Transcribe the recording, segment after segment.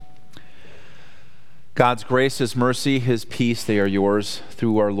God's grace, His mercy, His peace, they are yours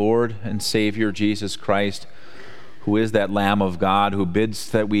through our Lord and Savior Jesus Christ, who is that Lamb of God who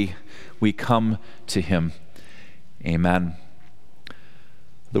bids that we come to Him. Amen.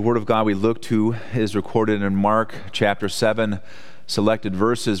 The Word of God we look to is recorded in Mark chapter 7, selected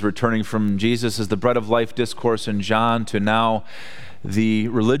verses returning from Jesus as the bread of life discourse in John to now the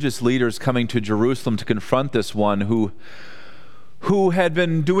religious leaders coming to Jerusalem to confront this one who had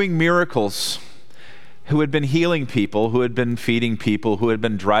been doing miracles, who had been healing people, who had been feeding people, who had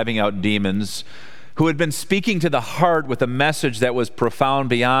been driving out demons, who had been speaking to the heart with a message that was profound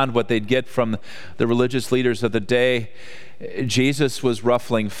beyond what they'd get from the religious leaders of the day. Jesus was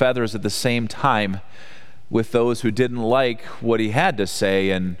ruffling feathers at the same time with those who didn't like what he had to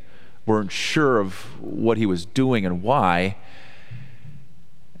say and weren't sure of what he was doing and why.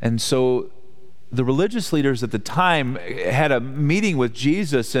 And so the religious leaders at the time had a meeting with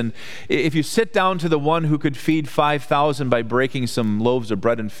Jesus, and if you sit down to the one who could feed 5,000 by breaking some loaves of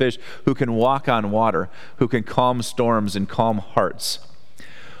bread and fish, who can walk on water, who can calm storms and calm hearts,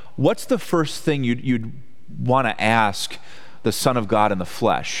 what's the first thing you'd want to ask the Son of God in the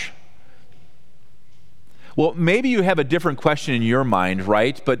flesh? Well, maybe you have a different question in your mind,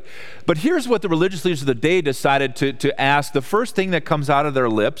 right? But here's what the religious leaders of the day decided to ask. The first thing that comes out of their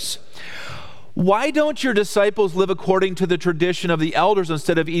lips: why don't your disciples live according to the tradition of the elders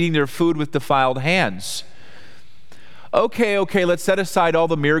instead of eating their food with defiled hands? Okay, let's set aside all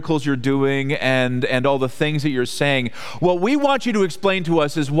the miracles you're doing and all the things that you're saying. What we want you to explain to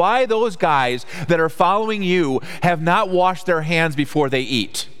us is why those guys that are following you have not washed their hands before they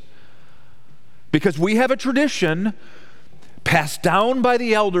eat. Because we have a tradition passed down by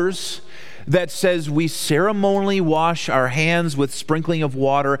the elders that says we ceremonially wash our hands with sprinkling of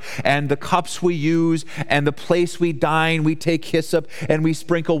water, and the cups we use and the place we dine, we take hyssop and we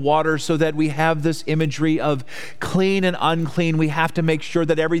sprinkle water, so that we have this imagery of clean and unclean. We have to make sure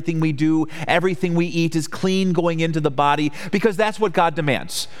that everything we do, everything we eat is clean going into the body, because that's what God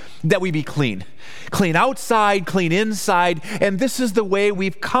demands, that we be clean. Clean outside, clean inside, and this is the way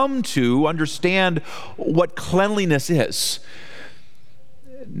we've come to understand what cleanliness is.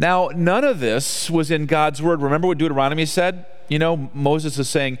 Now, none of this was in God's word. Remember what Deuteronomy said? Moses is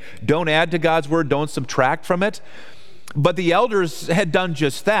saying, don't add to God's word, don't subtract from it. But the elders had done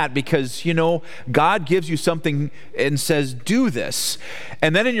just that, because, God gives you something and says, do this.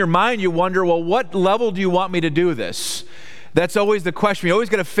 And then in your mind, you wonder, well, what level do you want me to do this? That's always the question. We always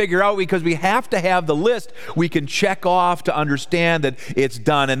got to figure out, because we have to have the list we can check off to understand that it's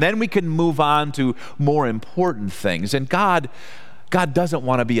done. And then we can move on to more important things. And God doesn't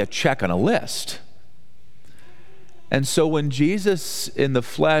want to be a check on a list. And so when Jesus in the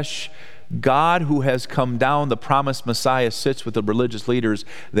flesh, God who has come down, the promised Messiah, sits with the religious leaders,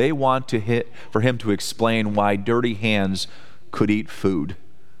 they want for him to explain why dirty hands could eat food.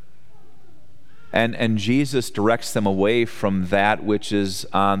 And Jesus directs them away from that which is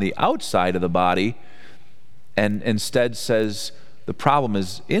on the outside of the body, and instead says the problem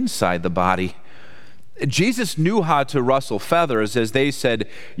is inside the body. Jesus knew how to rustle feathers, as they said,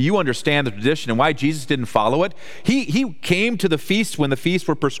 you understand the tradition, and why Jesus didn't follow it. He came to the feast when the feasts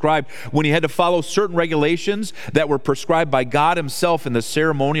were prescribed, when he had to follow certain regulations that were prescribed by God himself in the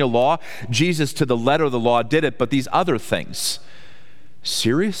ceremonial law. Jesus, to the letter of the law, did it, but these other things,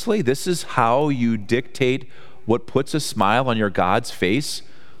 seriously? This is how you dictate what puts a smile on your God's face?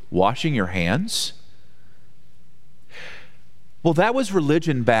 Washing your hands? Well, that was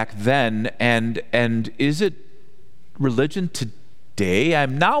religion back then, and is it religion today?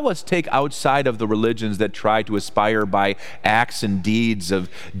 Now let's take outside of the religions that try to aspire by acts and deeds of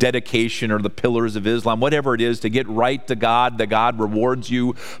dedication or the pillars of Islam, whatever it is, to get right to God, that God rewards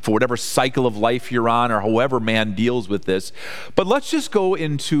you for whatever cycle of life you're on, or however man deals with this. But let's just go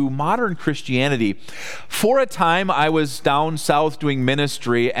into modern Christianity. For a time, I was down south doing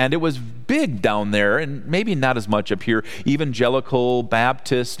ministry, and it was big down there, and maybe not as much up here, evangelical,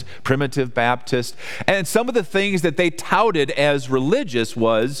 Baptist, primitive Baptist. And some of the things that they touted as religious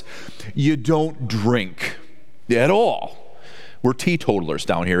was, you don't drink at all. We're teetotalers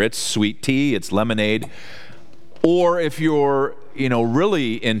down here. It's sweet tea, it's lemonade. Or if you're,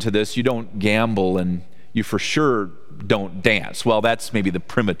 really into this, you don't gamble, and you for sure don't dance. Well, that's maybe the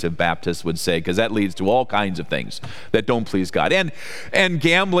primitive Baptist would say, because that leads to all kinds of things that don't please God. And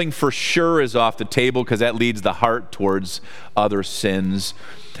gambling for sure is off the table, because that leads the heart towards other sins.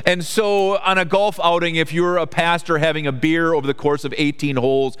 And so on a golf outing, if you're a pastor having a beer over the course of 18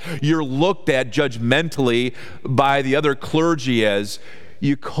 holes, you're looked at judgmentally by the other clergy as,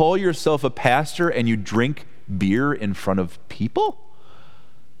 you call yourself a pastor and you drink beer in front of people?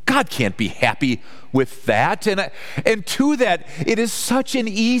 God can't be happy with that. And to that, it is such an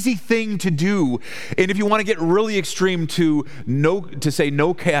easy thing to do. And if you want to get really extreme, to say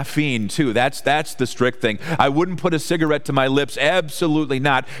no caffeine too. That's the strict thing. I wouldn't put a cigarette to my lips. Absolutely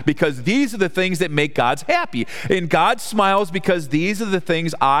not. Because these are the things that make God happy. And God smiles because these are the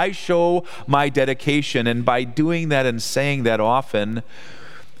things I show my dedication. And by doing that and saying that often,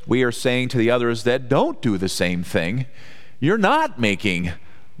 we are saying to the others that don't do the same thing, you're not making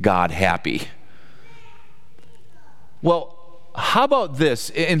God happy. Well, how about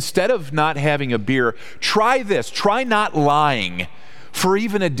this? Instead of not having a beer, try this. Try not lying for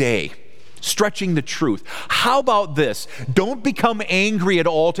even a day, stretching the truth. How about this? Don't become angry at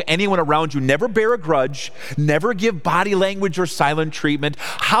all to anyone around you. Never bear a grudge. Never give body language or silent treatment.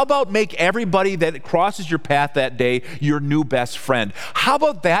 How about make everybody that crosses your path that day your new best friend? How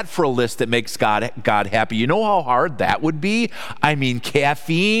about that for a list that makes God happy? You know how hard that would be? I mean,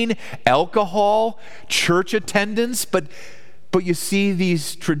 caffeine, alcohol, church attendance, but you see,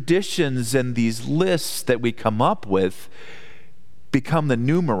 these traditions and these lists that we come up with become the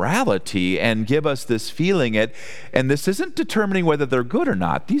new morality and give us this feeling. And this isn't determining whether they're good or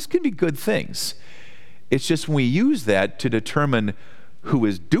not. These can be good things. It's just when we use that to determine who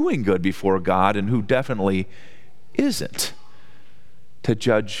is doing good before God and who definitely isn't, to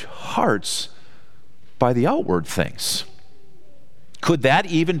judge hearts by the outward things. Could that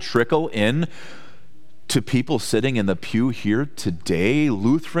even trickle in to people sitting in the pew here today,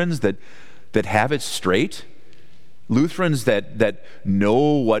 Lutherans that have it straight? Lutherans that know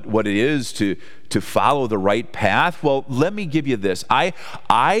what it is to follow the right path? Well, let me give you this.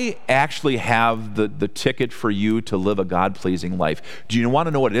 I actually have the ticket for you to live a God-pleasing life. Do you want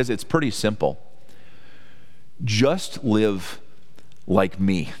to know what it is? It's pretty simple. Just live like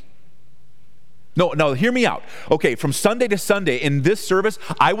me. No, hear me out. Okay, from Sunday to Sunday in this service,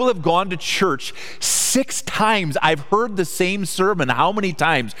 I will have gone to church 6 times. I've heard the same sermon how many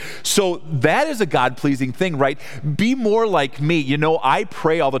times? So that is a God-pleasing thing, right? Be more like me. You know, I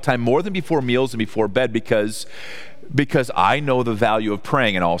pray all the time, more than before meals and before bed, because I know the value of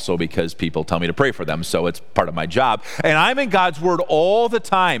praying, and also because people tell me to pray for them, so it's part of my job. And I'm in God's Word all the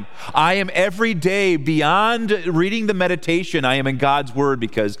time. I am every day, beyond reading the meditation, I am in God's Word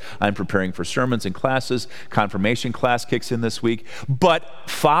because I'm preparing for sermons and classes. Confirmation class kicks in this week. But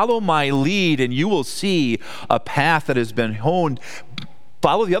follow my lead, and you will see a path that has been honed.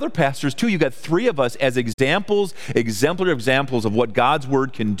 Follow the other pastors too. You got 3 of us as examples, exemplary examples of what God's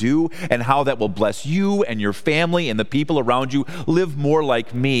Word can do and how that will bless you and your family and the people around you. Live more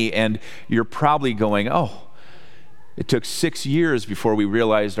like me. And you're probably going, oh, it took 6 years before we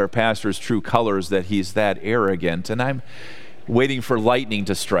realized our pastor's true colors, that he's that arrogant. And I'm waiting for lightning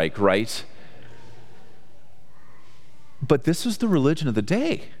to strike, right? But this is the religion of the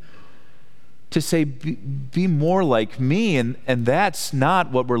day. To say, be more like me, and that's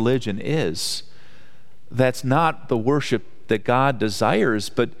not what religion is. That's not the worship that God desires,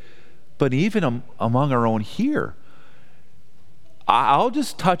 but even among our own here. I'll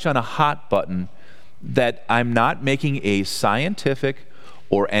just touch on a hot button that I'm not making a scientific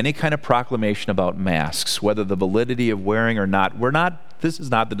or any kind of proclamation about masks, whether the validity of wearing or not. This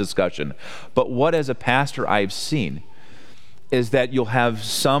is not the discussion. But what, as a pastor, I've seen is that you'll have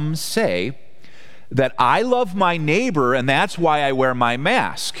some say that I love my neighbor and that's why I wear my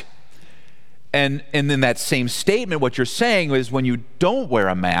mask. And in that same statement, what you're saying is when you don't wear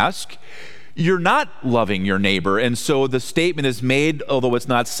a mask, you're not loving your neighbor. And so the statement is made, although it's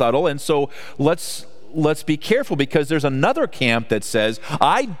not subtle. And so let's be careful, because there's another camp that says,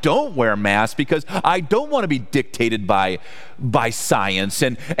 I don't wear masks because I don't want to be dictated by science.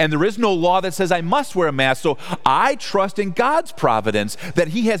 And there is no law that says I must wear a mask. So I trust in God's providence that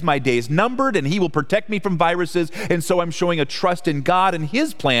He has my days numbered and He will protect me from viruses. And so I'm showing a trust in God and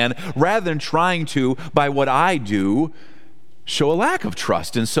His plan rather than trying to, by what I do, show a lack of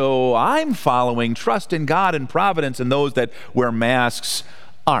trust. And so I'm following trust in God and providence, and those that wear masks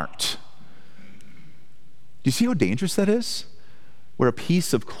aren't. Do you see how dangerous that is? Where a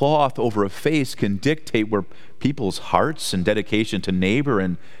piece of cloth over a face can dictate where people's hearts and dedication to neighbor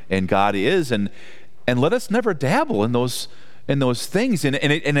and God is. And let us never dabble in those things. And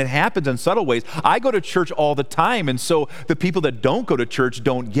it happens in subtle ways. I go to church all the time, and so the people that don't go to church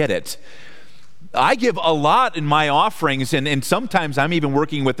don't get it. I give a lot in my offerings, and sometimes I'm even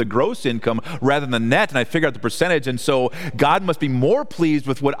working with the gross income rather than the net, and I figure out the percentage, and so God must be more pleased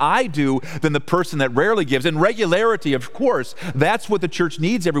with what I do than the person that rarely gives. And regularity, of course, that's what the church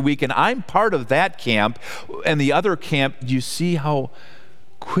needs every week, and I'm part of that camp. And the other camp, do you see how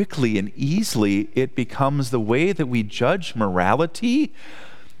quickly and easily it becomes the way that we judge morality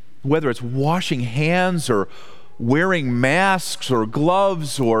whether it's washing hands or wearing masks or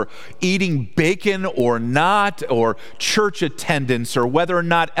gloves or eating bacon or not, or church attendance, or whether or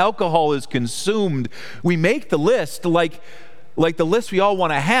not alcohol is consumed. We make the list like the list we all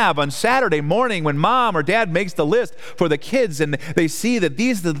want to have on Saturday morning when mom or dad makes the list for the kids and they see that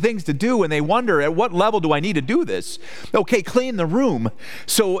these are the things to do and they wonder, at what level do I need to do this? Okay, clean the room.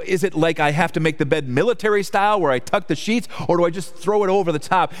 So is it like I have to make the bed military style where I tuck the sheets, or do I just throw it over the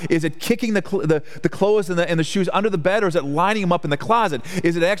top? Is it kicking the clothes and the shoes under the bed, or is it lining them up in the closet?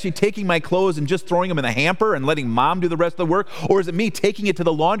 Is it actually taking my clothes and just throwing them in the hamper and letting mom do the rest of the work? Or is it me taking it to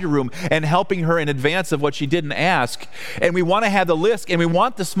the laundry room and helping her in advance of what she didn't ask? And we want to have the list and we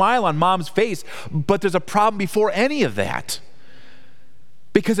want the smile on mom's face, but there's a problem before any of that,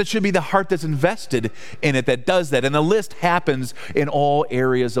 because it should be the heart that's invested in it that does that. And the list happens in all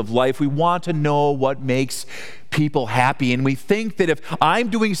areas of life. We want to know what makes people happy, and we think that if I'm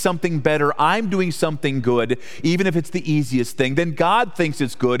doing something better, I'm doing something good, even if it's the easiest thing, then God thinks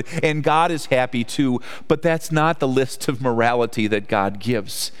it's good and God is happy too. But that's not the list of morality that God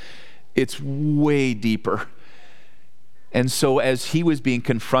gives. It's way deeper. And so as he was being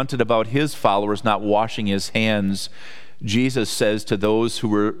confronted about his followers not washing his hands, Jesus says to those who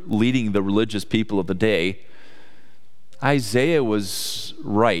were leading the religious people of the day, Isaiah was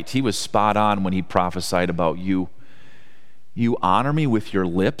right. He was spot on when he prophesied about you. You honor me with your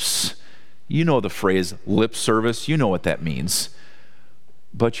lips. You know the phrase lip service. You know what that means.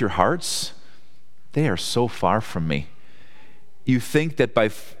 But your hearts, they are so far from me. You think that by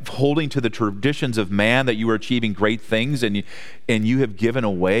holding to the traditions of man that you are achieving great things, and you have given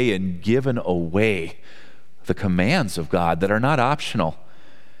away the commands of God that are not optional.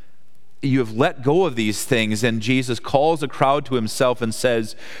 You have let go of these things, and Jesus calls the crowd to himself and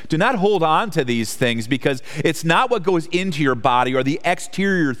says, do not hold on to these things, because it's not what goes into your body or the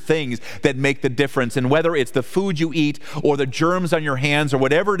exterior things that make the difference. And whether it's the food you eat or the germs on your hands or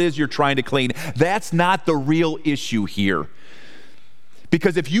whatever it is you're trying to clean, that's not the real issue here.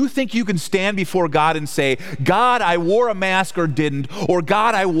 Because if you think you can stand before God and say, God, I wore a mask or didn't, or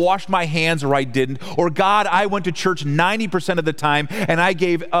God, I washed my hands or I didn't, or God, I went to church 90% of the time and I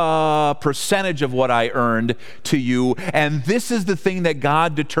gave a percentage of what I earned to you, and this is the thing that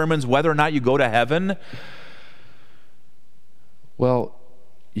God determines whether or not you go to heaven, well,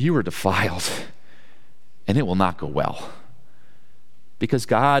 you are defiled, and it will not go well. Because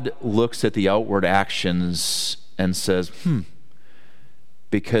God looks at the outward actions and says,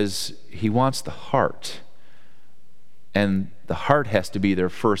 because he wants the heart. And the heart has to be there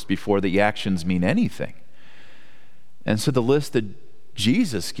first before the actions mean anything. And so the list that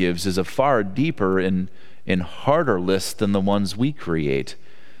Jesus gives is a far deeper and harder list than the ones we create.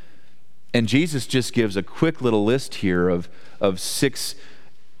 And Jesus just gives a quick little list here of 6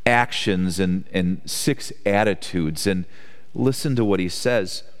 actions and 6 attitudes. And listen to what he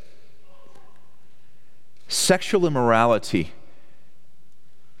says. Sexual immorality.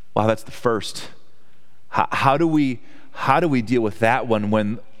 Wow, that's the first. How do we deal with that one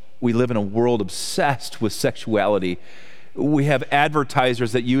when we live in a world obsessed with sexuality? We have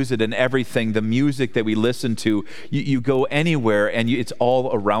advertisers that use it in everything. The music that we listen to, you go anywhere and it's all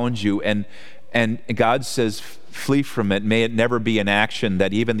around you. And God says, flee from it. May it never be an action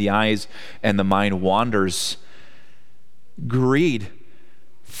that even the eyes and the mind wanders. Greed,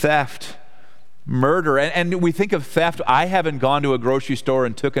 theft, murder. And we think of theft. I haven't gone to a grocery store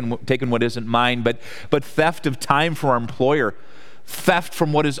and taken what isn't mine, but theft of time from our employer, theft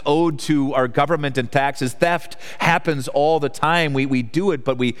from what is owed to our government and taxes. Theft happens all the time. We do it,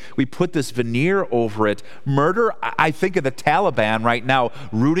 but we put this veneer over it. Murder, I think of the Taliban right now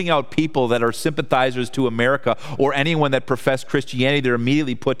rooting out people that are sympathizers to America, or anyone that profess Christianity. They're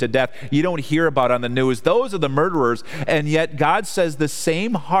immediately put to death. You don't hear about on the news. Those are the murderers. And yet God says the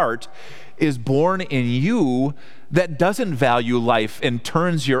same heart is born in you that doesn't value life and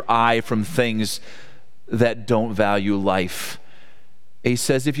turns your eye from things that don't value life. He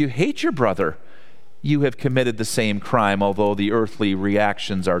says, if you hate your brother, you have committed the same crime, although the earthly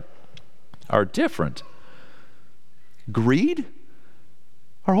reactions are different. Greed?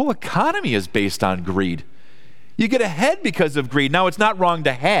 Our whole economy is based on greed. You get ahead because of greed. Now, it's not wrong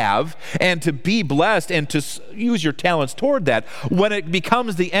to have and to be blessed and to use your talents toward that. When it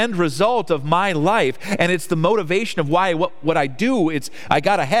becomes the end result of my life and it's the motivation of why what I do, it's I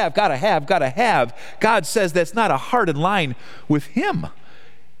gotta have. God says that's not a heart in line with him.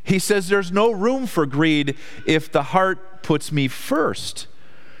 He says there's no room for greed if the heart puts me first.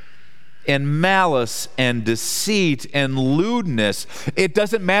 and malice and deceit and lewdness. It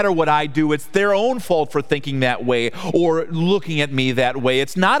doesn't matter what I do. It's their own fault for thinking that way or looking at me that way.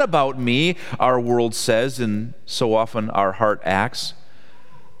 It's not about me, our world says, and so often our heart acts.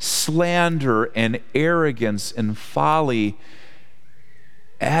 Slander and arrogance and folly,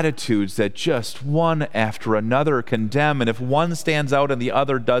 attitudes that just one after another condemn, and if one stands out and the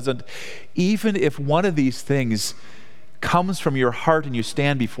other doesn't, even if one of these things comes from your heart and you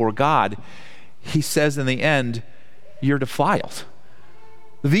stand before God, he says in the end, you're defiled.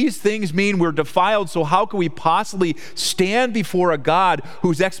 These things mean we're defiled, so how can we possibly stand before a God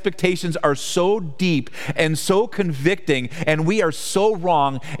whose expectations are so deep and so convicting, and we are so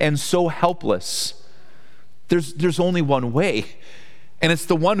wrong and so helpless? There's only one way. And it's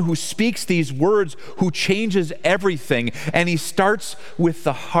the one who speaks these words who changes everything. And he starts with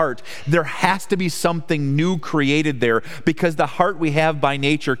the heart. There has to be something new created there because the heart we have by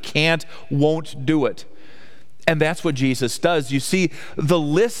nature won't do it. And that's what Jesus does. You see, the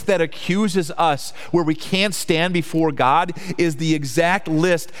list that accuses us where we can't stand before God is the exact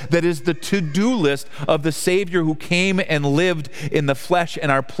list that is the to-do list of the Savior who came and lived in the flesh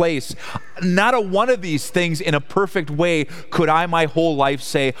in our place. Not a one of these things in a perfect way could I my whole life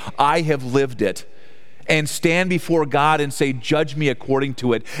say, I have lived it, and stand before God and say, judge me according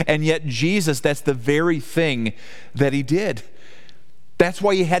to it. And yet Jesus, that's the very thing that he did. That's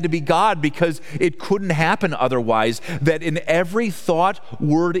why he had to be God, because it couldn't happen otherwise. That in every thought,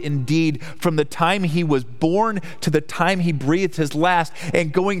 word, and deed, from the time he was born to the time he breathed his last,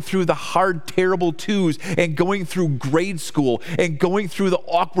 and going through the hard, terrible twos, and going through grade school, and going through the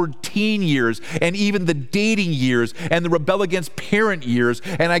awkward teen years, and even the dating years, and the rebel against parent years,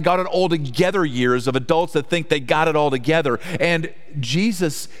 and I got it all together years of adults that think they got it all together. And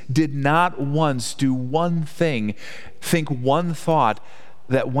Jesus did not once do one thing, think one thought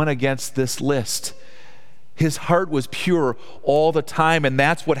that went against this list. His heart was pure all the time, and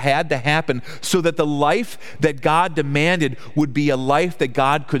that's what had to happen so that the life that God demanded would be a life that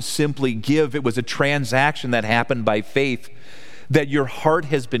God could simply give. It was a transaction that happened by faith, that your heart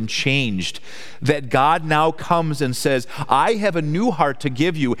has been changed, that God now comes and says, I have a new heart to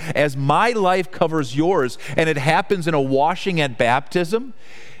give you as my life covers yours. And it happens in a washing at baptism.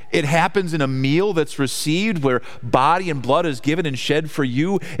 It happens in a meal that's received where body and blood is given and shed for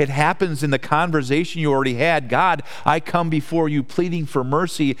you. It happens in the conversation you already had. God, I come before you pleading for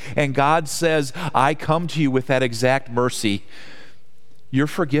mercy, and God says, I come to you with that exact mercy. You're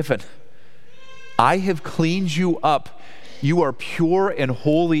forgiven. I have cleaned you up. You are pure and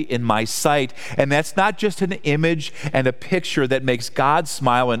holy in my sight. And that's not just an image and a picture that makes God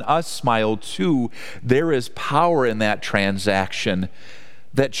smile and us smile too. There is power in that transaction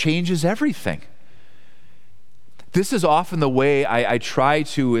that changes everything. This is often the way I try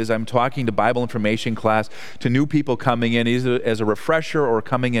to, as I'm talking to Bible information class, to new people coming in, either as a refresher or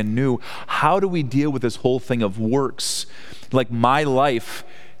coming in new, how do we deal with this whole thing of works, like my life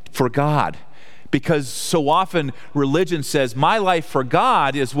for God? Because so often religion says my life for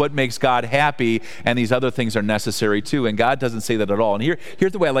God is what makes God happy, and these other things are necessary too, and God doesn't say that at all. And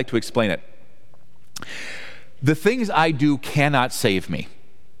here's the way I like to explain it. The things I do cannot save me.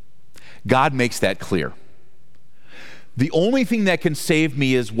 God makes that clear. The only thing that can save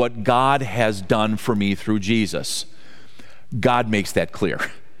me is what God has done for me through Jesus. God makes that clear.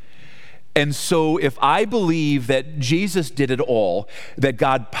 And so if I believe that Jesus did it all, that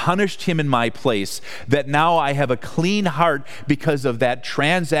God punished him in my place, that now I have a clean heart because of that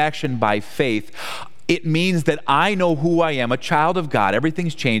transaction by faith, it means that I know who I am, a child of God,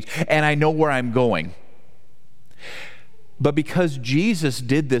 everything's changed, and I know where I'm going. But because Jesus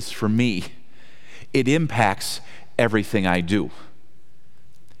did this for me, it impacts everything I do.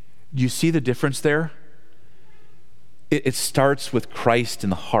 Do you see the difference there? It starts with Christ in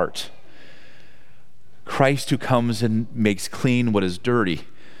the heart. Christ who comes and makes clean what is dirty.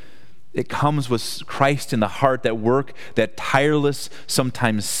 It comes with Christ in the heart, that work, that tireless,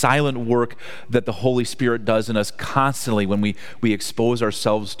 sometimes silent work that the Holy Spirit does in us constantly when we expose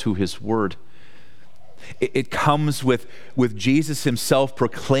ourselves to his word. It comes with Jesus himself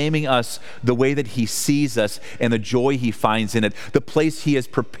proclaiming us the way that he sees us and the joy he finds in it, the place he has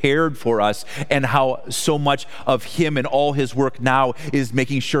prepared for us, and how so much of him and all his work now is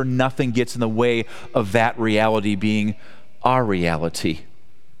making sure nothing gets in the way of that reality being our reality.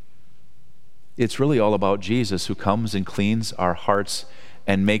 It's really all about Jesus, who comes and cleans our hearts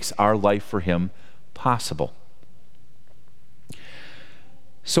and makes our life for him possible.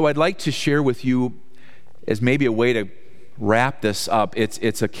 So I'd like to share with you, as maybe a way to wrap this up.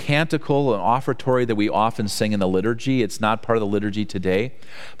 It's a canticle, an offertory that we often sing in the liturgy. It's not part of the liturgy today.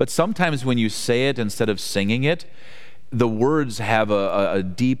 But sometimes when you say it instead of singing it, the words have a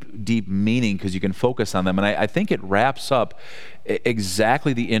deep, deep meaning because you can focus on them. And I think it wraps up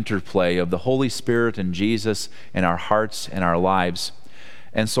exactly the interplay of the Holy Spirit and Jesus in our hearts and our lives.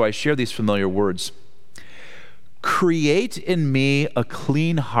 And so I share these familiar words. Create in me a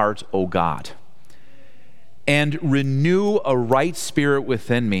clean heart, O God, and renew a right spirit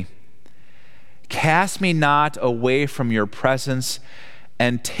within me. Cast me not away from your presence,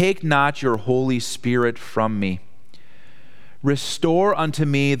 and take not your Holy Spirit from me. Restore unto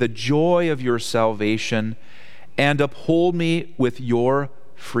me the joy of your salvation, and uphold me with your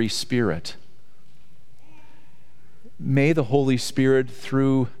free spirit. May the Holy Spirit,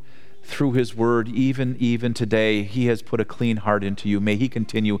 through his word, even today, he has put a clean heart into you. May he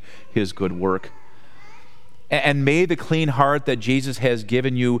continue his good work. And may the clean heart that Jesus has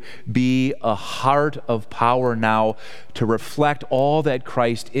given you be a heart of power now to reflect all that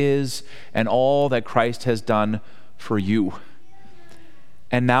Christ is and all that Christ has done for you.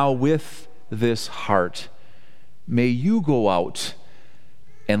 And now with this heart, may you go out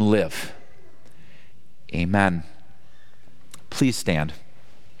and live. Amen. Please stand.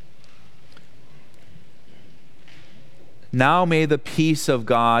 Now may the peace of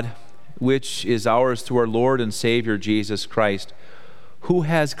God, which is ours through our Lord and Savior Jesus Christ, who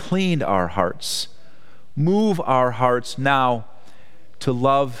has cleaned our hearts, move our hearts now to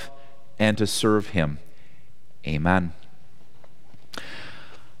love and to serve him. Amen.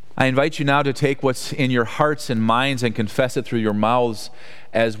 I invite you now to take what's in your hearts and minds and confess it through your mouths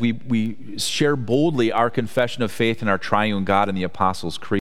as we share boldly our confession of faith in our triune God in the Apostles' Creed.